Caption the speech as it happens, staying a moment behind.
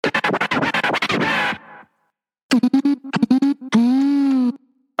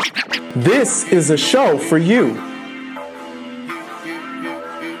This is a show for you.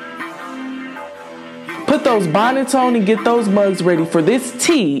 Put those bonnets on and get those mugs ready for this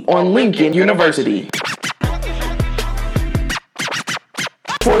tea on Lincoln University.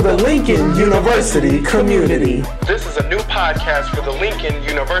 For the Lincoln University community. This is a new podcast for the Lincoln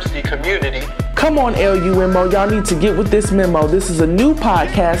University community. Come on, LUMO, y'all need to get with this memo. This is a new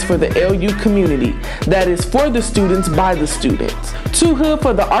podcast for the LU community that is for the students by the students. Too hood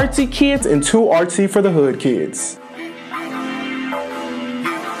for the artsy kids and too artsy for the hood kids.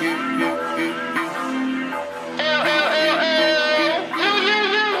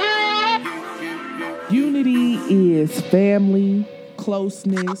 Unity is family,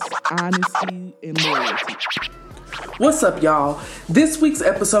 closeness, honesty, and loyalty. What's up, y'all? This week's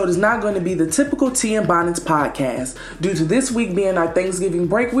episode is not going to be the typical Tea and Bonnets podcast. Due to this week being our Thanksgiving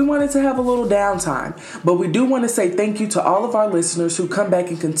break, we wanted to have a little downtime. But we do want to say thank you to all of our listeners who come back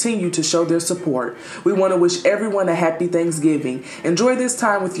and continue to show their support. We want to wish everyone a happy Thanksgiving. Enjoy this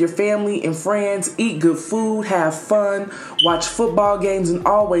time with your family and friends. Eat good food, have fun, watch football games, and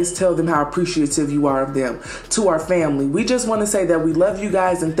always tell them how appreciative you are of them. To our family, we just want to say that we love you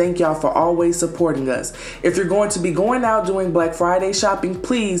guys and thank y'all for always supporting us. If you're going to be going out doing Black Friday shopping,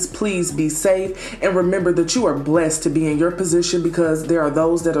 please be safe and remember that you are blessed to be in your position because there are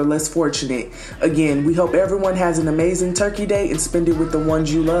those that are less fortunate. Again, we hope everyone has an amazing Turkey Day and spend it with the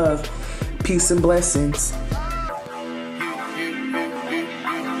ones you love. Peace and blessings.